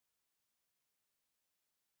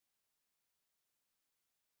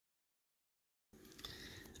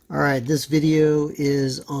Alright, this video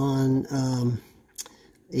is on a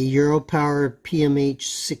Europower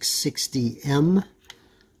PMH660M.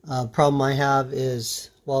 Problem I have is,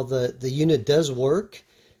 while the unit does work,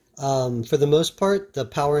 for the most part, the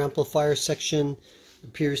power amplifier section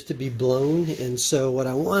appears to be blown. And so what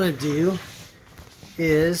I want to do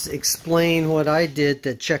is explain what I did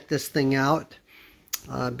to check this thing out.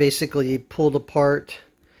 Basically pulled apart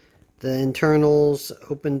the internals,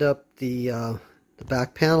 opened up the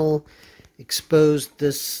back panel, exposed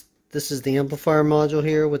this. This is the amplifier module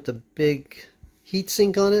here with the big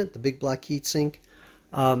heatsink on it, the big black heatsink.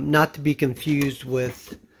 Not to be confused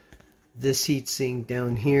with this heatsink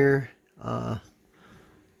down here. I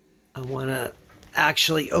want to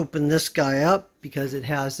actually open this guy up because it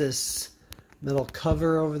has this metal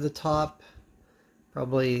cover over the top,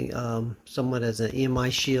 probably somewhat as an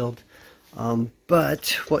EMI shield.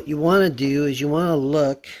 But what you want to do is you want to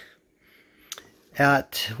look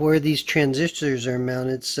at where these transistors are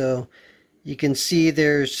mounted. So you can see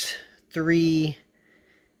there's 3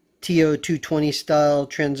 TO220 style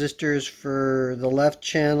transistors for the left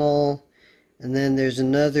channel, and then there's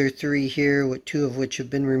another 3 here, with 2 of which have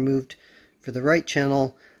been removed for the right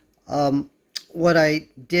channel. What I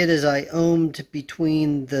did is I ohmed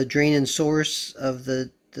between the drain and source of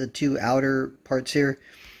the 2 outer parts here,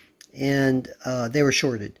 and they were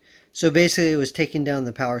shorted. So basically it was taking down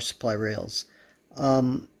the power supply rails.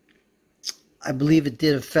 I believe it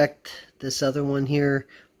did affect this other one here,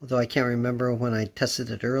 although I can't remember when I tested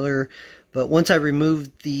it earlier. But once I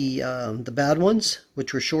removed the bad ones,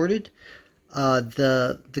 which were shorted,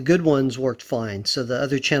 the good ones worked fine. So the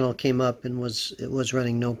other channel came up and it was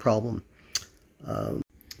running no problem.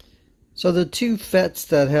 So the 2 FETs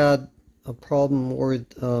that had a problem were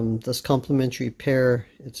this complementary pair.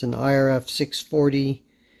 It's an IRF 640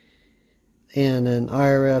 and an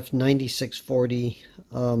IRF 9640.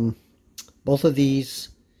 Both of these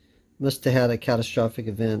must have had a catastrophic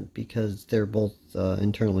event because they're both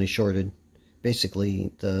internally shorted.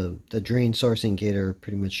 Basically, the drain, source, and gate are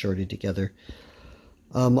pretty much shorted together.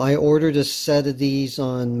 I ordered a set of these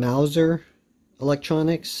on Mauser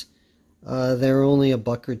Electronics. They're only $1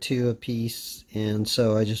 or $2 a piece, and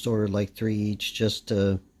so I just ordered like 3 each just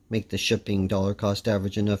to make the shipping dollar cost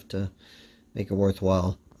average enough to make it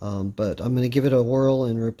worthwhile. But I'm going to give it a whirl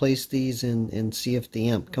and replace these and see if the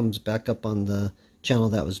amp comes back up on the channel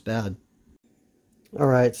that was bad.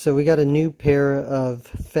 Alright, so we got a new pair of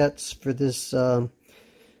FETs for this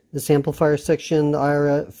this amplifier section, the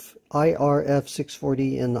IRF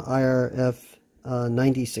 640 and the IRF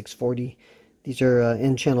 9640. These are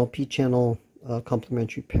N-channel, P-channel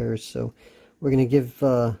complementary pairs. So we're going to give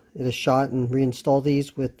it a shot and reinstall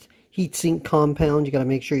these with heatsink compound. You got to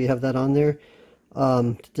make sure you have that on there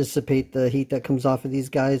to dissipate the heat that comes off of these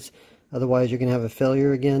guys. Otherwise, you're going to have a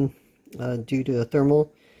failure again due to a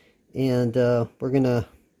thermal. And we're gonna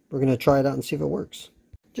try it out and see if it works.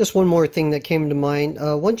 Just one more thing that came to mind.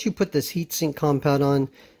 Once you put this heatsink compound on,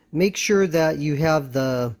 make sure that you have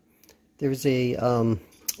there's a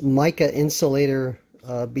mica insulator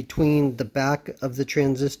between the back of the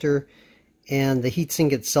transistor and the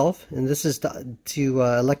heatsink itself, and this is to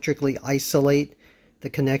electrically isolate the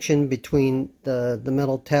connection between the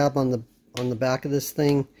metal tab on the back of this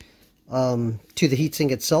thing to the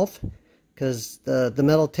heatsink itself, because the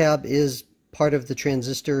metal tab is part of the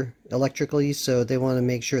transistor electrically, so they want to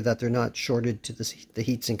make sure that they're not shorted to the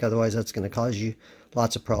heatsink. Otherwise that's going to cause you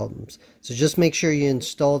lots of problems. So just make sure you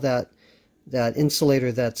install that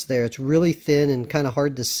insulator that's there. It's really thin and kind of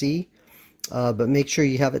hard to see, but make sure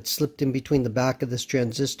you have it slipped in between the back of this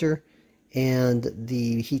transistor and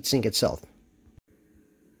the heatsink itself.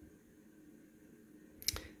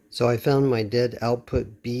 So I found my dead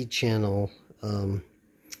output B channel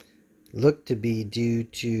looked to be due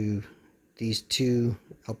to these 2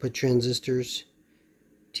 output transistors,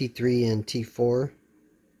 T3 and T4.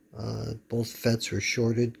 Both FETs were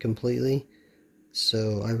shorted completely.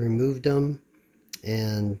 So I removed them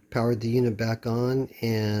and powered the unit back on,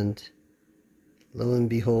 and lo and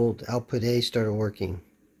behold, output A started working.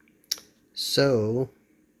 So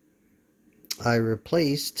I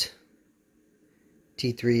replaced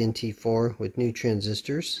T3 and T4 with new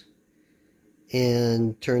transistors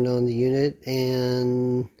and turned on the unit,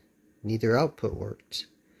 and neither output worked.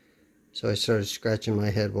 So I started scratching my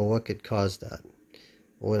head, well, what could cause that?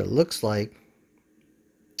 Well, what it looks like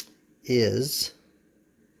is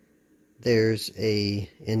there's a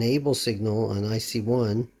enable signal on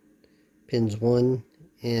IC1, pins 1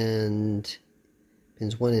 and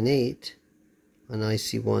 8 on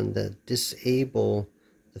IC1 that disable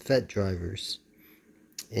the FET drivers.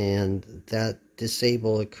 And that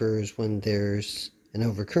disable occurs when there's an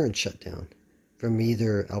overcurrent shutdown from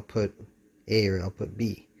either output A or output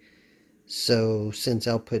B. So since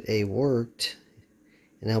output A worked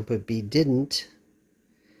and output B didn't,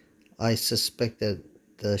 I suspect that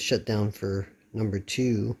the shutdown for number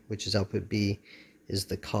 2, which is output B, is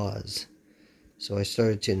the cause. So I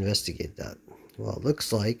started to investigate that. Well, it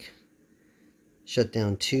looks like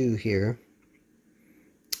shutdown 2 here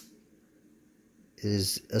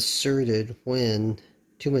is asserted when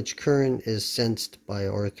too much current is sensed by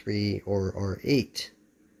R3 or R8.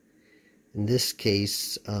 In this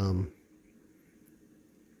case,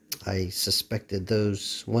 I suspected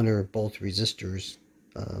those one or both resistors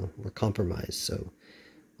were compromised. So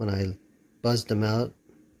when I buzzed them out,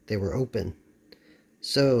 they were open.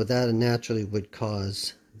 So that naturally would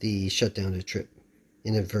cause the shutdown to trip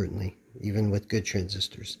inadvertently, even with good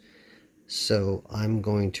transistors. So I'm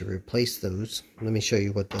going to replace those. Let me show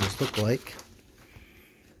you what those look like.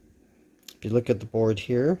 If you look at the board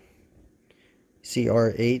here, see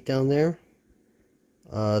R8 down there?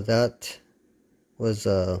 That was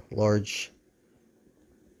a large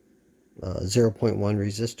 0.1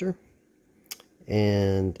 resistor,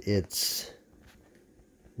 and its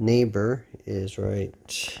neighbor is right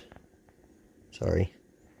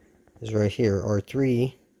here,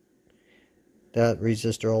 R3. That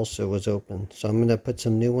resistor also was open, so I'm going to put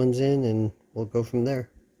some new ones in and we'll go from there.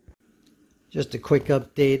 Just a quick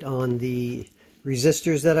update on the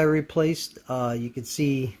resistors that I replaced. You can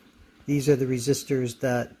see these are the resistors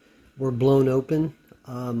that were blown open,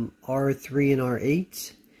 R3 and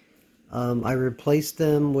R8. I replaced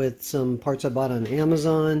them with some parts I bought on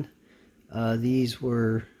Amazon. These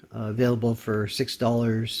were available for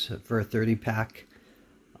 $6 for a 30 pack.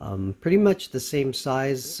 Pretty much the same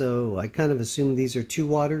size, so I kind of assume these are 2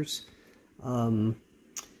 waters.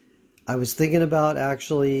 I was thinking about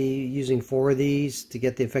actually using 4 of these to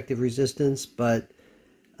get the effective resistance, but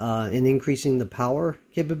and increasing the power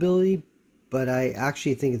capability, but I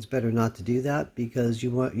actually think it's better not to do that, because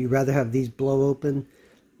you rather have these blow open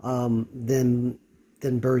than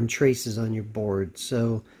burn traces on your board.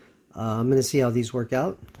 So I'm going to see how these work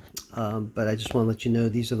out, but I just want to let you know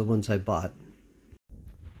these are the ones I bought.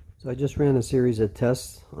 So I just ran a series of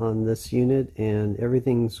tests on this unit and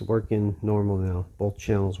everything's working normal now. Both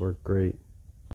channels work great.